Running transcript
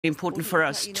important for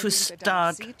us to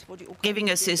start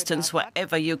giving assistance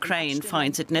wherever Ukraine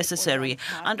finds it necessary.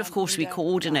 And of course, we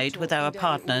coordinate with our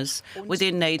partners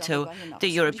within NATO, the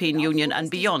European Union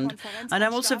and beyond. And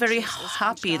I'm also very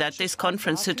happy that this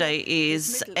conference today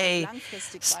is a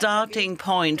starting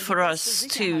point for us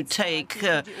to take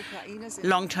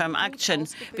long-term action,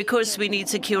 because we need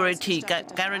security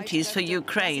guarantees for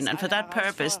Ukraine. And for that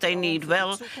purpose, they need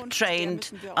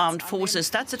well-trained armed forces.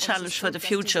 That's a challenge for the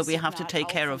future. We have to take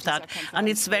care of that. And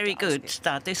it's very good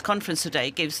that this conference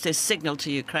today gives this signal to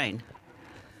Ukraine.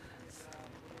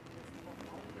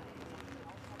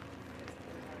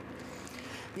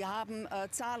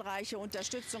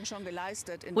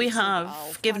 We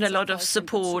have given a lot of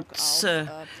support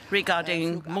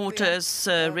regarding mortars,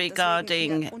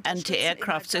 regarding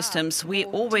anti-aircraft systems. We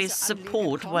always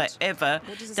support wherever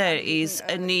there is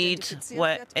a need,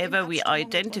 wherever we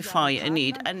identify a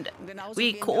need, and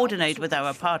we coordinate with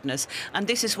our partners. And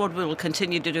this is what we will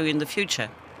continue to do in the future.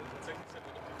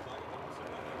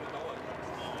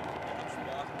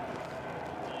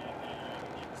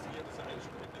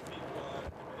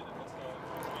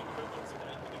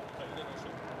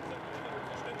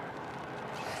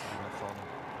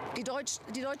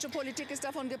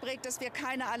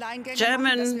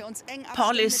 German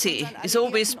policy is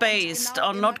always based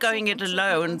on not going it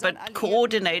alone, but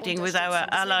coordinating with our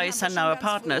allies and our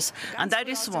partners. And that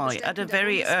is why, at a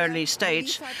very early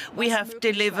stage, we have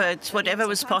delivered whatever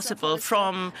was possible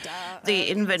from the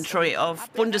inventory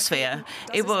of Bundeswehr.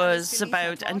 It was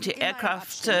about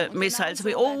anti-aircraft missiles.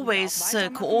 We always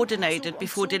coordinated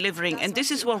before delivering. And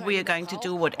this is what we are going to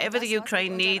do, whatever the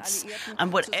Ukraine needs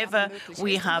and whatever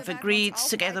we have agreed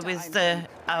together with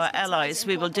our allies,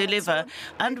 we will deliver.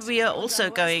 And we are also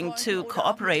going to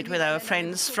cooperate with our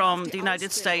friends from the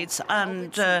United States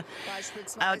and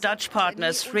our Dutch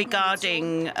partners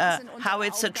regarding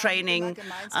howitzer training.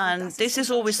 And this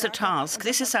is always the task.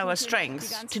 This is our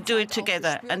strength, to do it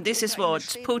together. And this is what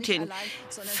Putin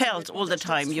felt all the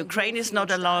time. Ukraine is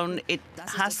not alone. It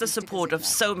has the support of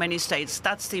so many states.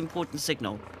 That's the important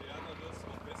signal.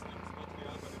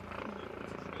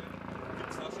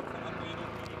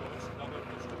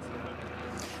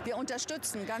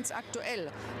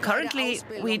 Currently,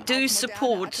 we do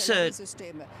support,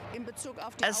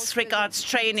 as regards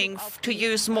training, to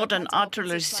use modern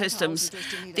artillery systems.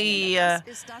 The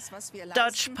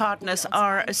Dutch partners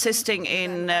are assisting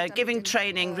in giving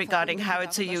training regarding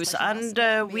howitzer use, and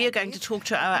we are going to talk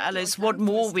to our allies what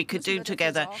more we could do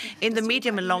together. In the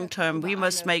medium and long term, we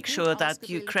must make sure that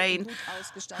Ukraine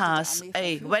has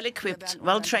a well-equipped,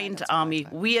 well-trained army.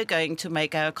 We are going to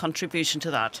make our contribution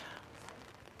to that.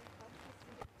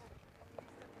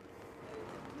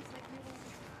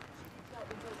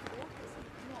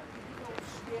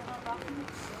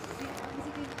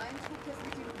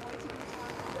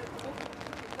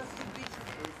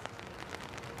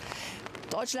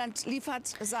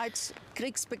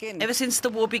 Ever since the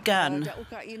war began,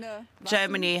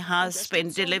 Germany has been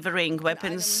delivering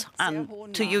weapons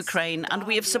to Ukraine, and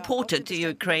we have supported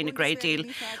Ukraine a great deal.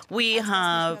 We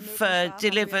have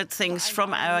delivered things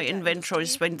from our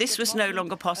inventories. When this was no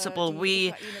longer possible,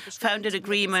 we found an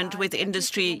agreement with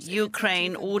industry.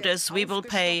 Ukraine orders we will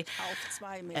pay.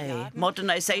 A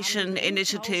modernization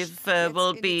initiative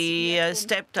will be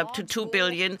stepped up to 2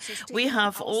 billion. We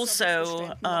have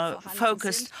also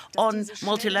focused on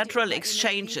multilateral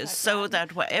exchanges so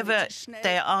that wherever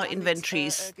there are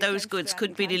inventories, those goods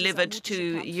could be delivered to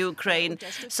Ukraine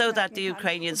so that the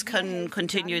Ukrainians can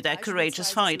continue their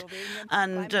courageous fight.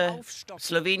 And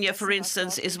Slovenia, for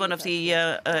instance, is one of the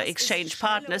exchange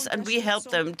partners, and we help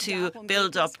them to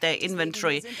build up their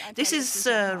inventory. This is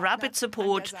rapid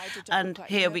support, and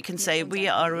here we can say we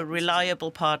are a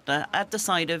reliable partner at the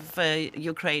side of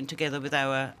Ukraine together with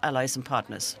our allies and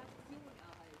partners.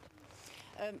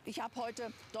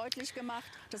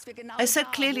 I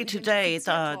said clearly today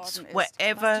that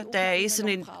wherever there is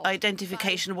an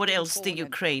identification what else the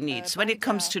Ukraine needs, when it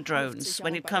comes to drones,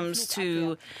 when it comes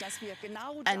to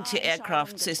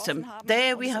anti-aircraft system,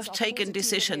 there we have taken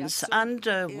decisions, and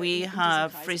we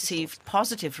have received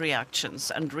positive reactions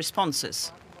and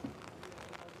responses.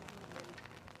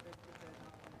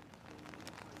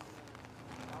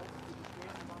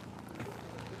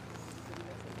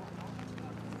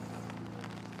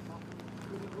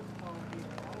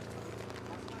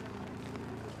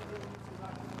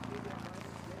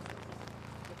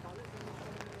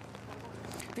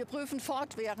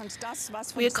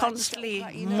 We are constantly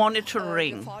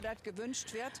monitoring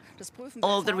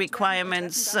all the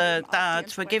requirements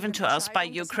that were given to us by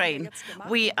Ukraine.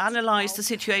 We analyze the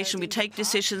situation, we take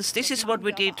decisions. This is what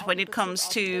we did when it comes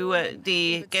to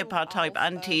the Gepard-type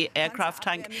anti-aircraft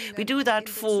tank. We do that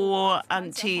for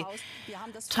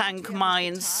anti-tank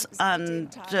mines,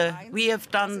 and we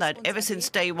have done that ever since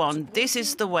day one. This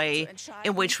is the way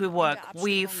in which we work.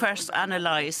 We first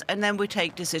analyze, and then we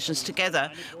take decisions together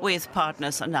with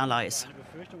partners and allies.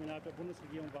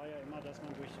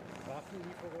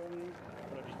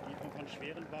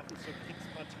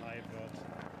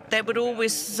 There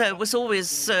was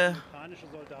always an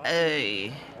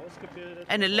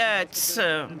alert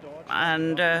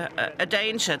and a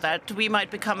danger that we might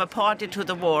become a party to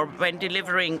the war when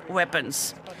delivering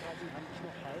weapons.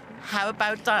 How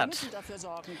about that?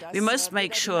 We must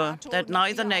make sure that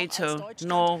neither NATO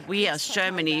nor we as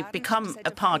Germany become a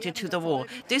party to the war.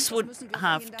 This would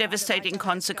have devastating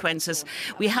consequences.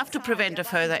 We have to prevent a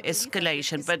further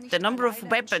escalation, but the number of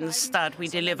weapons that we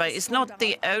deliver is not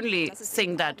the only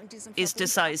thing that is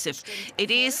decisive. It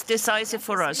is decisive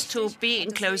for us to be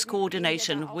in close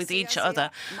coordination with each other,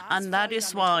 and that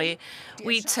is why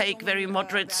we take very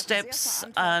moderate steps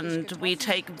and we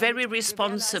take very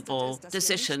responsible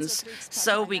decisions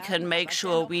so we can make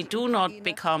sure we do not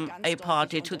become a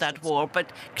party to that war, but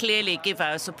clearly give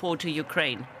our support to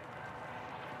Ukraine.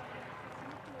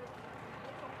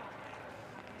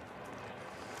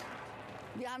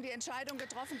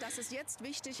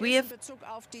 We have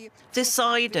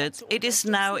decided it is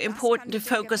now important to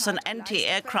focus on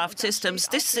anti-aircraft systems.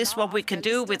 This is what we can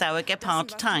do with our Gepard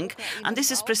tank, and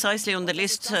this is precisely on the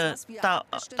list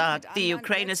that the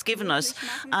Ukraine has given us.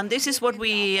 And this is what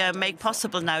we make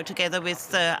possible now together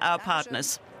with our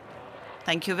partners.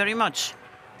 Thank you very much.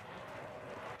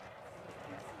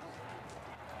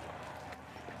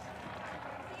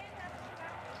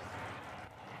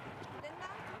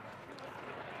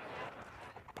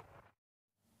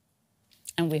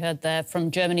 And we heard there from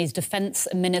Germany's Defense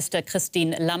Minister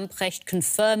Christine Lambrecht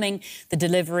confirming the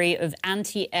delivery of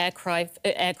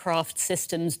anti-aircraft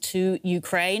systems to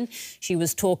Ukraine. She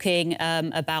was talking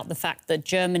about the fact that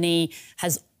Germany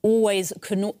has always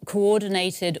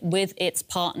coordinated with its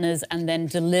partners and then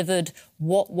delivered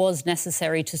what was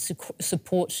necessary to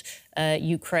support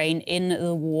Ukraine in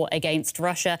the war against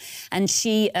Russia. And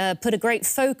she put a great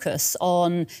focus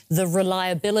on the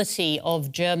reliability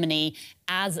of Germany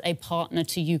as a partner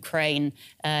to Ukraine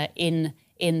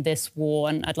in this war.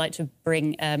 And I'd like to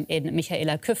bring in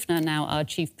Michaela Küffner, now our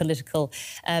chief political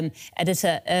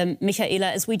editor.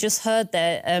 Michaela, as we just heard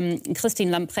there, Christine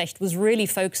Lambrecht was really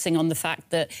focusing on the fact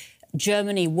that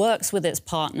Germany works with its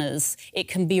partners. It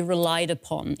can be relied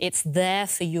upon. It's there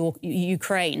for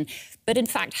Ukraine. But in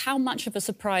fact, how much of a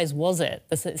surprise was it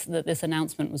that this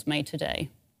announcement was made today?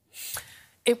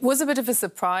 It was a bit of a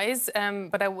surprise,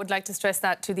 but I would like to stress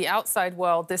that to the outside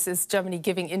world, this is Germany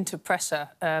giving into pressure,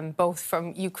 both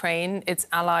from Ukraine, its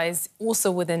allies, also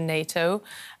within NATO,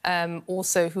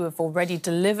 also who have already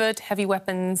delivered heavy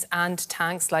weapons and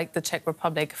tanks, like the Czech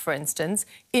Republic, for instance.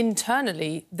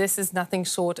 Internally, this is nothing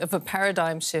short of a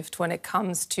paradigm shift when it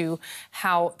comes to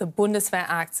how the Bundeswehr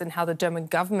acts and how the German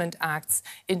government acts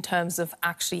in terms of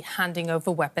actually handing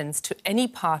over weapons to any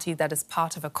party that is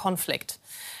part of a conflict.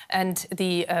 And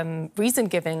the reason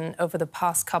given over the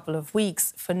past couple of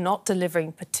weeks for not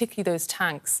delivering particularly those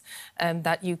tanks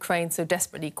that Ukraine so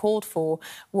desperately called for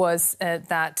was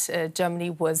that Germany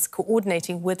was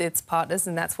coordinating with its partners,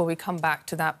 and that's where we come back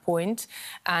to that point,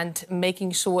 and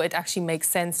making sure it actually makes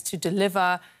sense to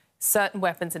deliver certain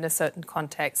weapons in a certain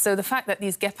context. So the fact that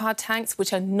these Gepard tanks,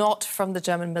 which are not from the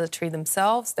German military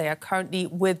themselves, they are currently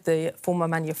with the former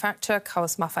manufacturer,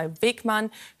 Krauss Maffei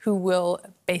Wegmann, who will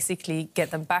basically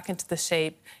get them back into the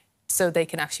shape so they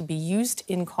can actually be used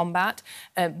in combat.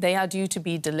 They are due to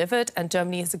be delivered, and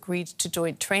Germany has agreed to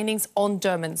joint trainings on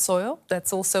German soil.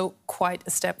 That's also quite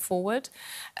a step forward,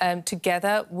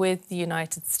 together with the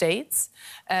United States.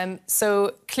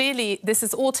 So clearly, this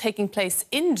is all taking place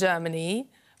in Germany.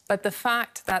 But the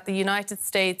fact that the United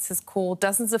States has called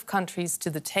dozens of countries to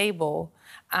the table,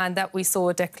 and that we saw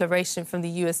a declaration from the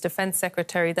US Defense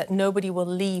Secretary that nobody will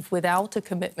leave without a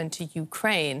commitment to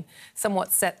Ukraine,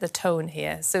 somewhat set the tone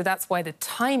here. So that's why the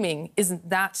timing isn't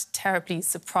that terribly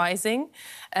surprising.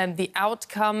 The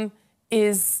outcome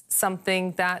is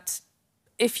something that,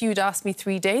 if you'd asked me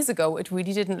 3 days ago, it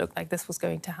really didn't look like this was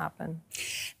going to happen.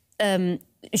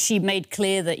 she made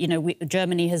clear that,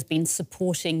 Germany has been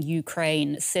supporting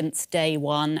Ukraine since day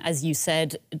one, as you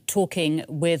said, talking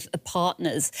with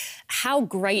partners. How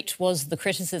great was the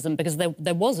criticism? Because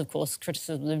there was, of course,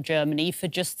 criticism of Germany for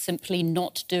just simply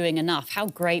not doing enough. How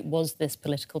great was this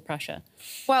political pressure?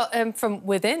 Well, from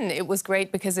within, it was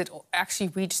great because it actually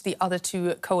reached the other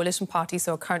two coalition parties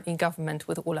who are currently in government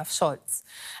with Olaf Scholz.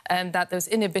 That those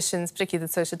inhibitions, particularly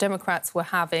the Social Democrats, were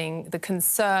having, the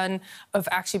concern of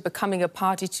actually becoming a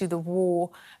party to the war,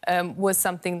 was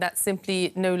something that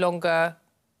simply no longer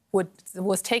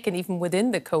was taken even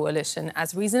within the coalition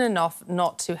as reason enough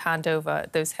not to hand over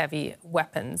those heavy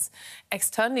weapons.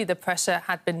 Externally, the pressure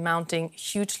had been mounting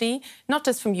hugely, not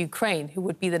just from Ukraine, who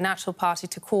would be the natural party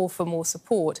to call for more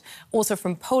support, also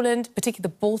from Poland, particularly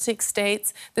the Baltic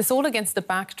states. This all against the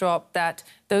backdrop that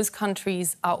those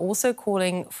countries are also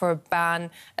calling for a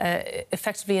ban,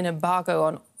 effectively an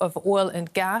embargo of oil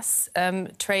and gas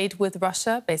trade with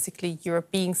Russia, basically Europe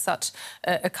being such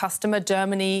a customer,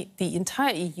 Germany, the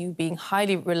entire EU being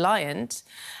highly reliant.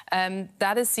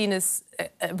 That is seen as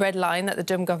a red line that the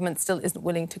German government still isn't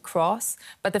willing to cross.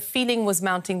 But the feeling was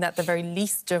mounting that the very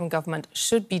least German government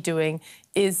should be doing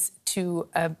is to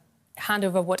hand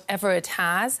over whatever it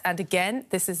has. And again,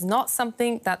 this is not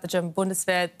something that the German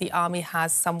Bundeswehr, the army,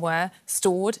 has somewhere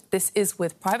stored. This is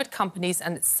with private companies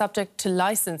and it's subject to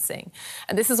licensing.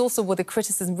 And this is also where the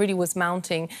criticism really was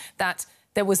mounting, that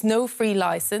there was no free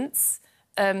license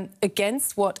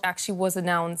against what actually was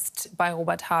announced by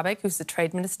Robert Habeck, who's the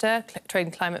trade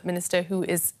and climate minister, who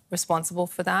is responsible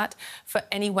for that, for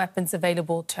any weapons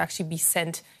available to actually be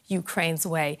sent Ukraine's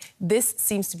way. This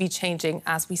seems to be changing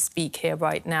as we speak here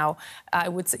right now. I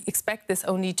would expect this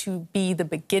only to be the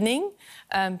beginning,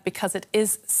 because it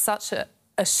is such a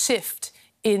shift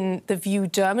in the view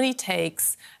Germany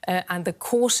takes and the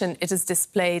caution it has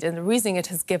displayed and the reasoning it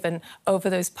has given over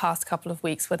those past couple of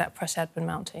weeks where that pressure had been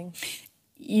mounting.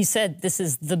 You said this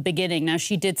is the beginning. Now,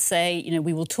 she did say,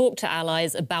 we will talk to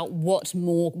allies about what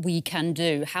more we can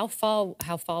do. How far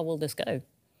will this go?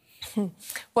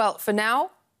 Well, for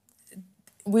now,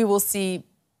 we will see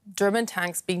German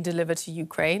tanks being delivered to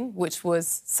Ukraine, which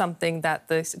was something that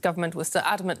the government was still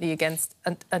adamantly against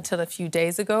until a few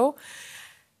days ago.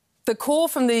 The call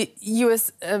from the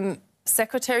US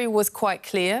Secretary was quite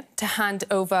clear, to hand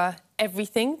over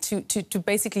everything, to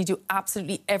basically do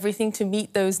absolutely everything to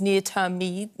meet those near-term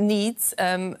needs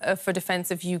for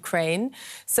defence of Ukraine.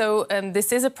 So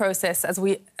this is a process, as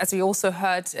we also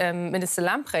heard Minister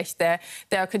Lambrecht there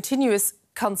are continuous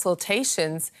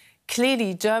consultations.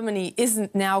 Clearly, Germany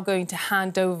isn't now going to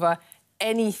hand over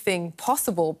anything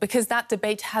possible, because that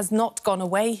debate has not gone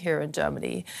away here in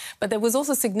Germany. But there was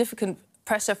also significant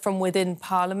pressure from within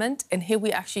Parliament, and here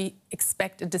we actually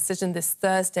expect a decision this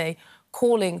Thursday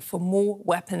calling for more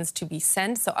weapons to be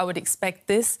sent. So I would expect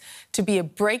this to be a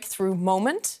breakthrough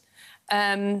moment,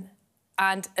 and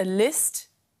a list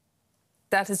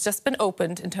that has just been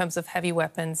opened in terms of heavy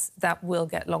weapons that will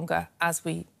get longer as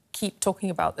we keep talking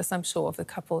about this, I'm sure, of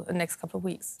the next couple of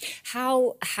weeks.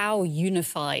 How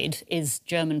unified is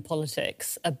German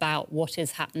politics about what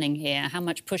is happening here? How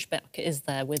much pushback is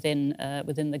there within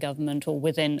the government or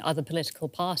within other political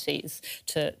parties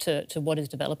to what is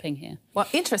developing here? Well,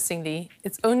 interestingly,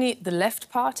 it's only the Left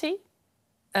Party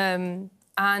and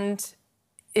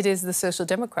it is the Social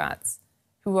Democrats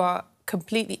who are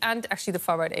completely, and actually the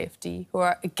far-right AfD, who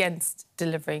are against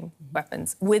delivering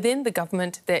weapons. Within the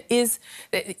government, there is...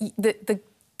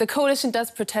 The coalition does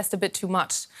protest a bit too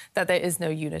much that there is no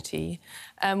unity.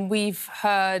 We've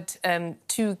heard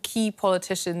two key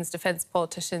politicians, defence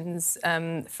politicians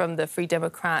from the Free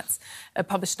Democrats,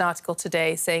 published an article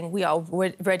today saying we are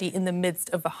already in the midst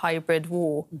of a hybrid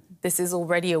war. This is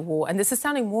already a war. And this is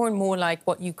sounding more and more like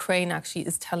what Ukraine actually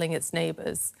is telling its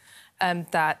neighbours,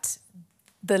 that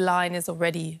the line is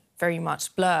already very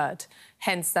much blurred.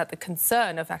 Hence that the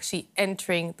concern of actually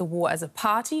entering the war as a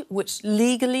party, which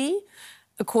legally,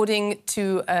 according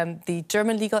to the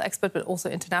German legal expert, but also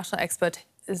international expert,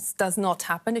 does not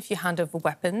happen if you hand over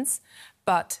weapons.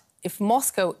 But if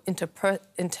Moscow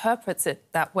interprets it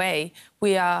that way,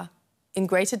 we are in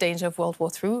greater danger of World War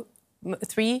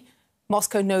III.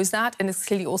 Moscow knows that and is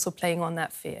clearly also playing on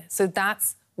that fear. So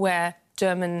that's where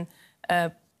German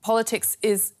politics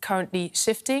is currently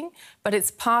shifting, but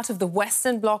it's part of the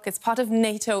Western bloc, it's part of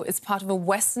NATO, it's part of a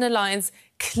Western alliance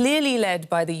clearly led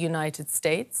by the United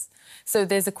States. So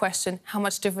there's a question, how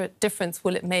much difference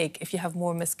will it make if you have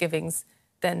more misgivings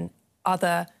than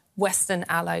other Western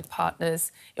allied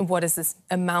partners in what is this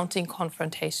mounting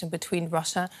confrontation between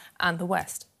Russia and the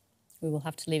West? We will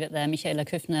have to leave it there. Michaela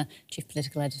Küffner, Chief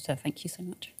Political Editor, thank you so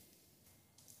much.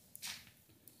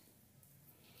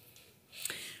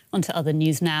 On to other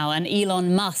news now, and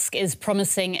Elon Musk is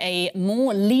promising a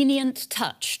more lenient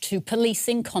touch to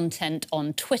policing content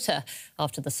on Twitter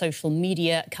after the social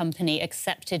media company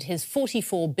accepted his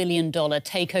 $44 billion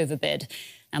takeover bid.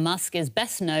 Now, Musk is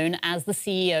best known as the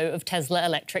CEO of Tesla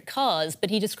electric cars, but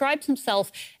he describes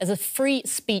himself as a free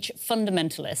speech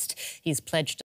fundamentalist. He's pledged